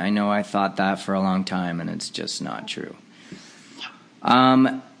even. I know I thought that for a long time, and it's just not true.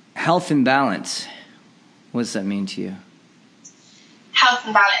 Health and balance. What does that mean to you? Health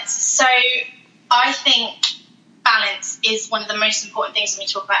and balance. So I think balance is one of the most important things when we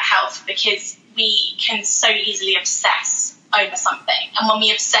talk about health, because we can so easily obsess over something. And when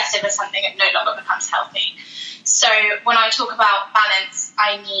we obsess over something, it no longer becomes healthy. So when I talk about balance,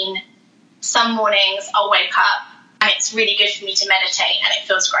 I mean some mornings I'll wake up and it's really good for me to meditate and it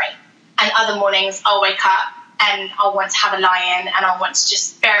feels great. And other mornings I'll wake up and I'll want to have a lie-in and I'll want to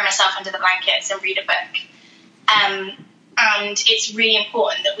just bury myself under the blankets and read a book. And it's really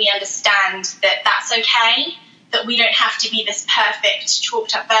important that we understand that that's okay, that we don't have to be this perfect,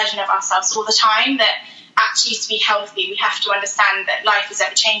 chalked up version of ourselves all the time, that actually to be healthy, we have to understand that life is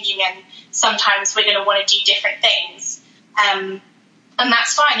ever changing and sometimes we're going to want to do different things. And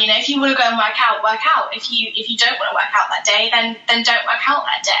that's fine. If you want to go and work out, work out. If you don't want to work out that day, then don't work out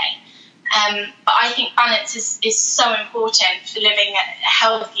that day. But I think balance is so important for living a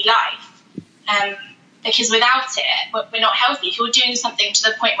healthy life. Because without it, we're not healthy. If you're doing something to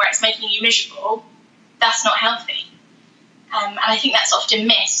the point where it's making you miserable, that's not healthy. And I think that's often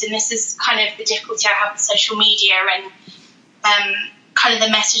missed. And this is kind of the difficulty I have with social media and kind of the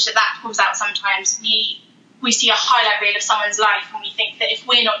message that pulls out sometimes. We see a highlight reel of someone's life and we think that if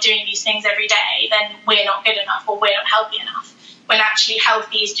we're not doing these things every day, then we're not good enough or we're not healthy enough. When actually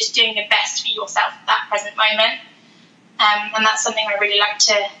healthy is just doing the best for yourself at that present moment. And that's something I really like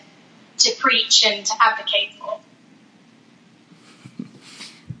to preach and to advocate for.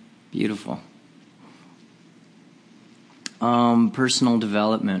 Beautiful. Personal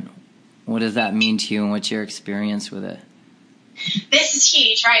development. What does that mean to you and what's your experience with it? This is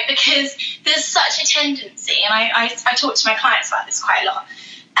huge, right? Because there's such a tendency, and I talk to my clients about this quite a lot,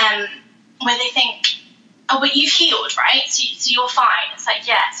 where they think, oh, but you've healed, right? So you're fine. It's like,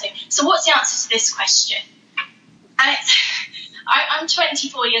 yeah. So what's the answer to this question? And I'm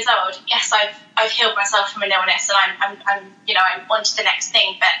 24 years old. Yes, I've healed myself from an illness, and I'm on to the next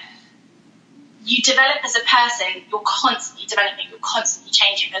thing. But you develop as a person, you're constantly developing, you're constantly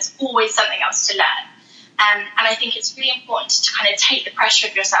changing. There's always something else to learn. And I think it's really important to kind of take the pressure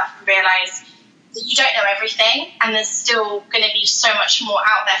of yourself and realise that you don't know everything, and there's still going to be so much more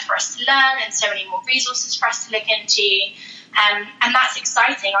out there for us to learn and so many more resources for us to look into. And that's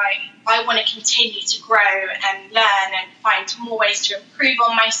exciting. I want to continue to grow and learn and find more ways to improve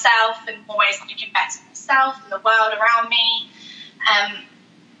on myself and more ways that I can better myself and the world around me.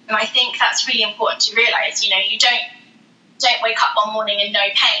 And I think that's really important to realise. You know, you don't wake up one morning in no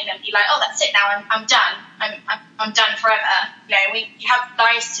pain and be like, oh, that's it now, I'm done. I'm done forever. You know, we have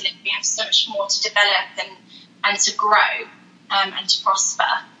lives to live. We have so much more to develop and to grow and to prosper,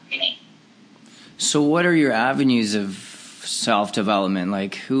 really. So what are your avenues of self-development?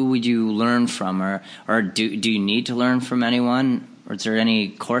 Like, who would you learn from? Or do you need to learn from anyone? Or is there any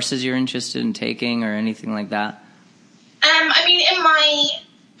courses you're interested in taking or anything like that? I mean, in my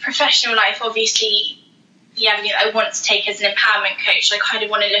professional life, obviously, the avenue I want to take as an empowerment coach, I kind of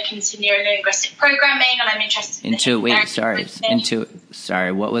want to look into neuro-linguistic programming, and I'm interested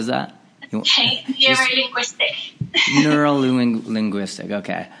sorry, what was that? Okay, neuro-linguistic. Neuro-linguistic,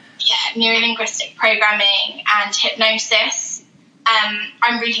 okay. Yeah, neuro-linguistic programming and hypnosis.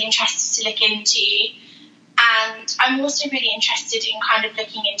 I'm really interested to look into, and I'm also really interested in kind of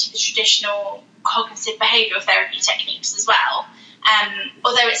looking into the traditional cognitive behavioural therapy techniques as well.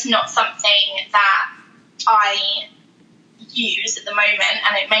 Although it's not something that I use at the moment,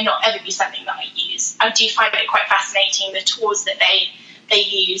 and it may not ever be something that I use, I do find it quite fascinating, the tools that they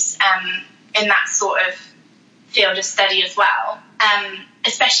use in that sort of field of study as well,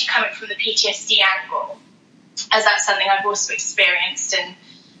 especially coming from the PTSD angle, as that's something I've also experienced and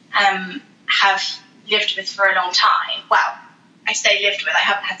have lived with for a long time. Well, I say lived with, I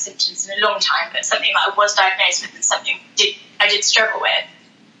haven't had symptoms in a long time, but something that I was diagnosed with and something I did struggle with.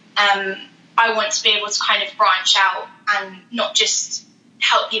 I want to be able to kind of branch out and not just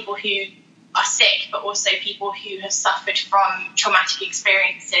help people who are sick, but also people who have suffered from traumatic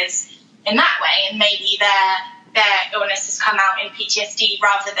experiences in that way, and maybe their illness has come out in PTSD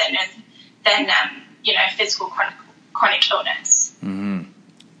rather than physical chronic illness. Mm-hmm.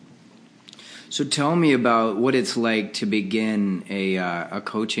 So tell me about what it's like to begin a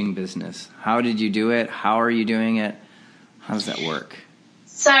coaching business. How did you do it? How are you doing it? How does that work?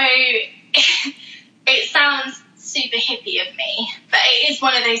 So it sounds super hippie of me, but it is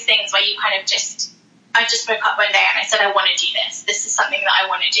one of those things where you kind of I just woke up one day and I said, I want to do this. This is something that I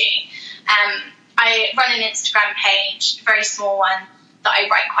want to do. I run an Instagram page, a very small one, that I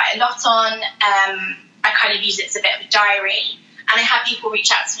write quite a lot on. I kind of use it as a bit of a diary. And I have people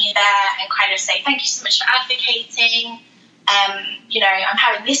reach out to me there and kind of say, thank you so much for advocating. I'm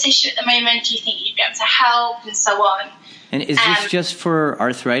having this issue at the moment. Do you think you'd be able to help? And so on. And is this just for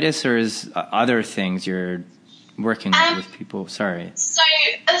arthritis, or is other things you're working with people? Sorry. So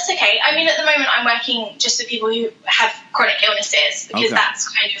that's okay. I mean, at the moment, I'm working just with people who have chronic illnesses, because that's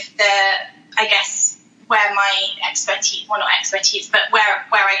kind of where my expertise, well, not expertise, but where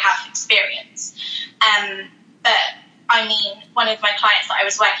I have experience. But I mean, one of my clients that I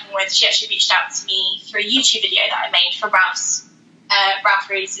was working with, she actually reached out to me through a YouTube video that I made for Ralph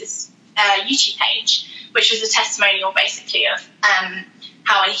Reese's YouTube page, which was a testimonial basically of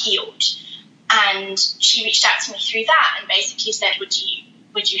how I healed. And she reached out to me through that and basically said, would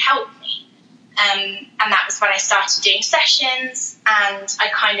you help me? And that was when I started doing sessions, and I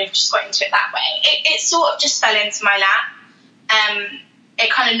kind of just got into it that way. It sort of just fell into my lap. It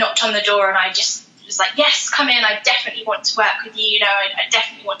kind of knocked on the door, and I just was like, yes, come in. I definitely want to work with you. I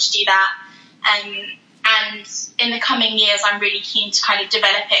definitely want to do that. And in the coming years, I'm really keen to kind of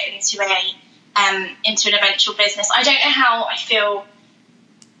develop it into an eventual business. I don't know how I feel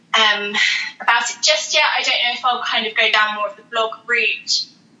about it just yet. I don't know if I'll kind of go down more of the blog route,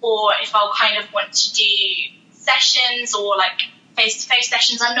 or if I'll kind of want to do sessions or like face-to-face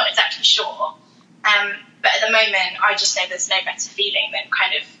sessions. I'm not exactly sure. But at the moment, I just know there's no better feeling than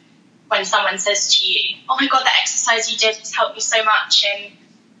kind of when someone says to you, oh my God, that exercise you did has helped me so much, and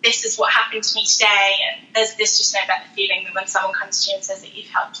this is what happened to me today. And there's just no better feeling than when someone comes to you and says that you've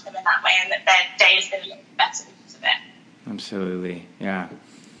helped them in that way and that their day has been a little bit better because of it. Absolutely. Yeah.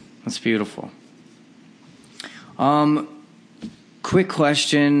 That's beautiful. Quick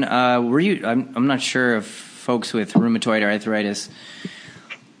question. I'm not sure if folks with rheumatoid arthritis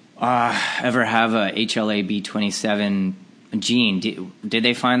ever have a HLA-B27 gene. Did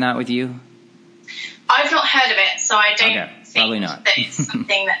they find that with you? I've not heard of it, so I don't probably not. That it's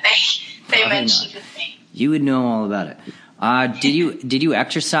something that they mentioned with me. You would know all about it. Did you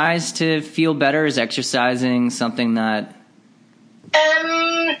exercise to feel better? Is exercising something that...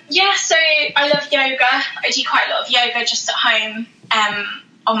 Yeah, so I love yoga. I do quite a lot of yoga just at home,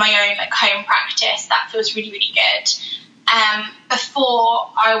 on my own, like home practice. That feels really, really good. Before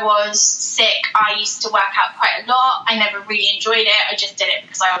I was sick, I used to work out quite a lot. I never really enjoyed it. I just did it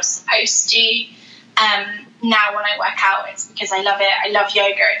because I was supposed to. Now when I work out, it's because I love it. I love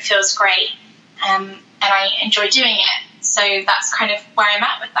yoga. It feels great. And I enjoy doing it. So that's kind of where I'm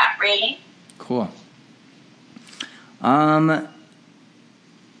at with that, really. Cool. I'm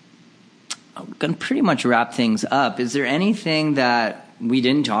going to pretty much wrap things up. Is there anything that we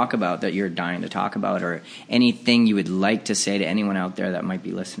didn't talk about that you're dying to talk about, or anything you would like to say to anyone out there that might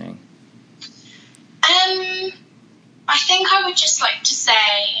be listening? I think I would just like to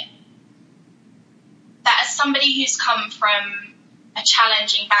say that as somebody who's come from a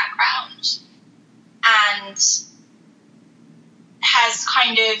challenging background and has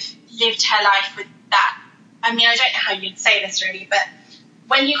kind of lived her life with that, I mean, I don't know how you'd say this really, but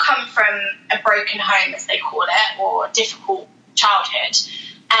when you come from a broken home, as they call it, or difficult childhood,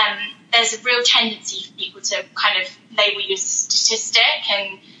 there's a real tendency for people to kind of label you as a statistic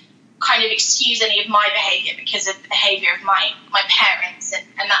and kind of excuse any of my behaviour because of the behaviour of my parents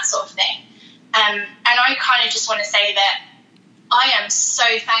and that sort of thing. And I kind of just want to say that I am so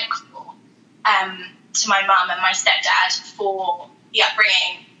thankful to my mum and my stepdad for the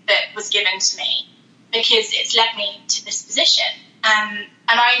upbringing that was given to me, because it's led me to this position.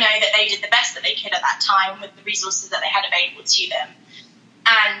 And I know that they did the best that they could at that time with the resources that they had available to them.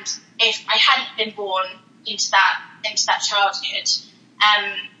 And if I hadn't been born into that childhood,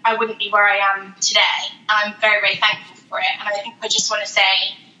 I wouldn't be where I am today. And I'm very, very thankful for it. And I think I just want to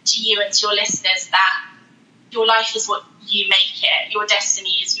say to you and to your listeners that your life is what you make it. Your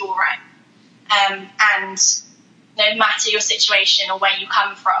destiny is your own. And no matter your situation or where you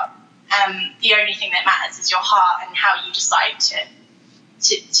come from, the only thing that matters is your heart and how you decide to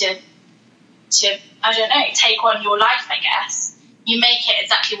I don't know, take on your life, I guess. You make it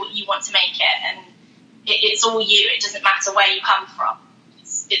exactly what you want to make it, and it's all you. It doesn't matter where you come from.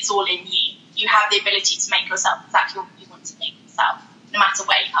 It's all in you. You have the ability to make yourself exactly what you want to make yourself, no matter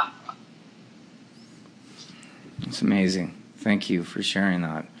where you come from. That's amazing. Thank you for sharing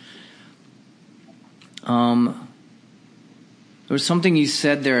that. There was something you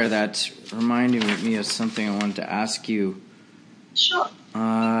said there that reminded me of something I wanted to ask you. Sure.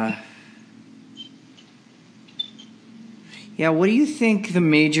 Yeah, what do you think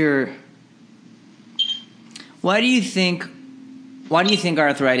why do you think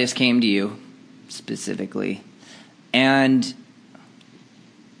arthritis came to you specifically? And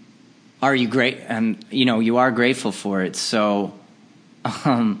are you you are grateful for it, so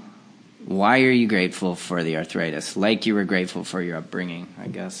why are you grateful for the arthritis? Like you were grateful for your upbringing, I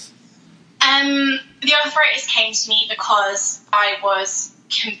guess. The arthritis came to me because I was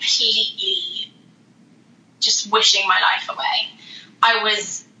completely just wishing my life away. I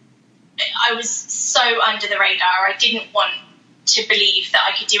was so under the radar. I didn't want to believe that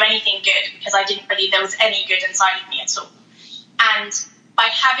I could do anything good because I didn't believe there was any good inside of me at all. And by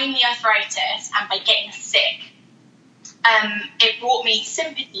having the arthritis and by getting sick, it brought me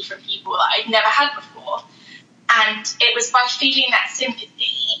sympathy from people that I'd never had before. And it was by feeling that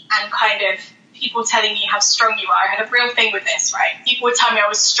sympathy and kind of people telling me how strong you are. I had a real thing with this, right? People would tell me I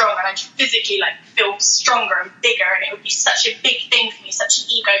was strong and I'd physically feel stronger and bigger, and it would be such a big thing for me, such an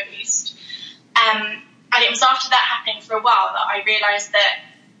ego boost. And it was after that happening for a while that I realised that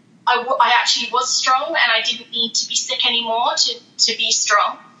I actually was strong and I didn't need to be sick anymore to be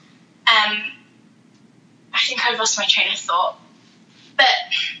strong. I think I lost my train of thought.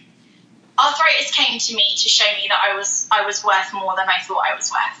 But arthritis came to me to show me that I was worth more than I thought I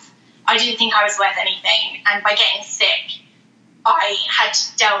was worth. I didn't think I was worth anything, and by getting sick, I had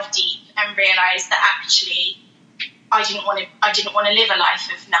to delve deep and realise that actually I didn't want to live a life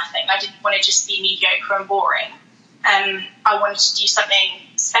of nothing. I didn't want to just be mediocre and boring. I wanted to do something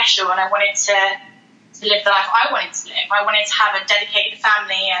special, and I wanted to live the life I wanted to live. I wanted to have a dedicated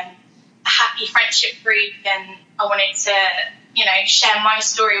family and a happy friendship group, and I wanted to, share my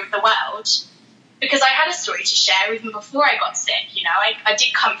story with the world, because I had a story to share even before I got sick. I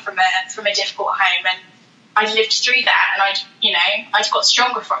did come from a difficult home, and I lived through that, and I got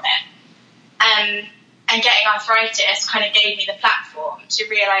stronger from it. And getting arthritis kind of gave me the platform to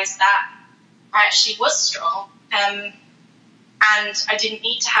realise that I actually was strong, and I didn't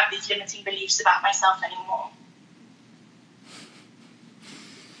need to have these limiting beliefs about myself anymore.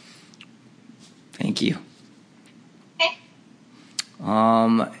 Thank you. Okay.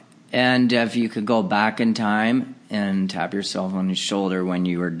 And if you could go back in time and tap yourself on the shoulder when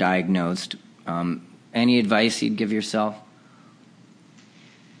you were diagnosed, any advice you'd give yourself?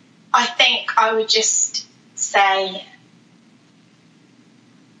 I think I would just say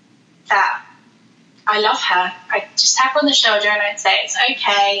that I love her. I'd just tap her on the shoulder and I'd say, it's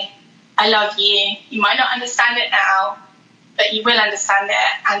okay, I love you. You might not understand it now, but you will understand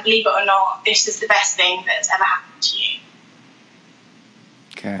it. And believe it or not, this is the best thing that's ever happened to you.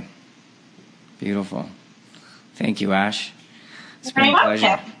 Okay. Beautiful. Thank you, Ash. It's been a pleasure.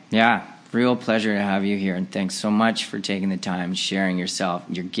 Welcome. Yeah, real pleasure to have you here. And thanks so much for taking the time, sharing yourself,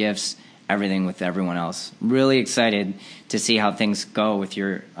 your gifts, everything with everyone else. Really excited to see how things go with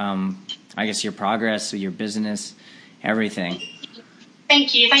your, your progress, your business, everything.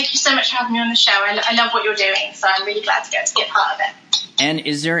 Thank you. Thank you so much for having me on the show. I love what you're doing, so I'm really glad to get to be a part of it. And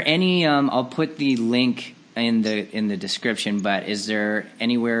is there any, I'll put the link in the description, but is there do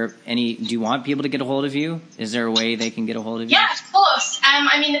you want people to get a hold of you? Is there a way they can get a hold of you? Yeah, of course.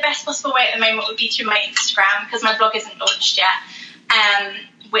 The best possible way at the moment would be through my Instagram, because my blog isn't launched yet,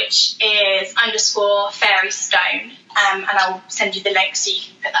 which is _fairystone, and I'll send you the link so you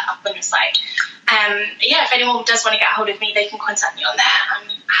can put that up on your site. If anyone does want to get a hold of me, they can contact me on there. I'm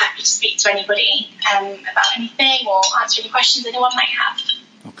happy to speak to anybody about anything or answer any questions anyone might have.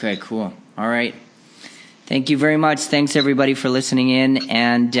 Okay, cool. All right. Thank you very much. Thanks, everybody, for listening in.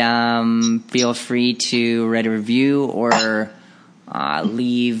 And feel free to write a review or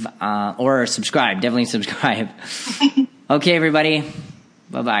leave or subscribe. Definitely subscribe. Okay, everybody.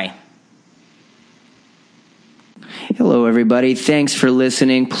 Bye-bye. Hello, everybody. Thanks for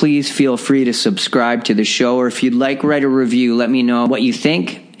listening. Please feel free to subscribe to the show, or if you'd like, write a review. Let me know what you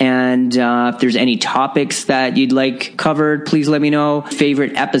think. And if there's any topics that you'd like covered, please let me know.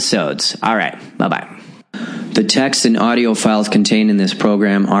 Favorite episodes. All right. Bye-bye. The text and audio files contained in this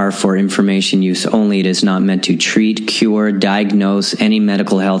program are for information use only. It is not meant to treat, cure, diagnose any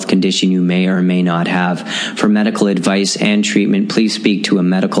medical health condition you may or may not have. For medical advice and treatment, please speak to a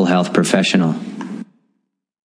medical health professional.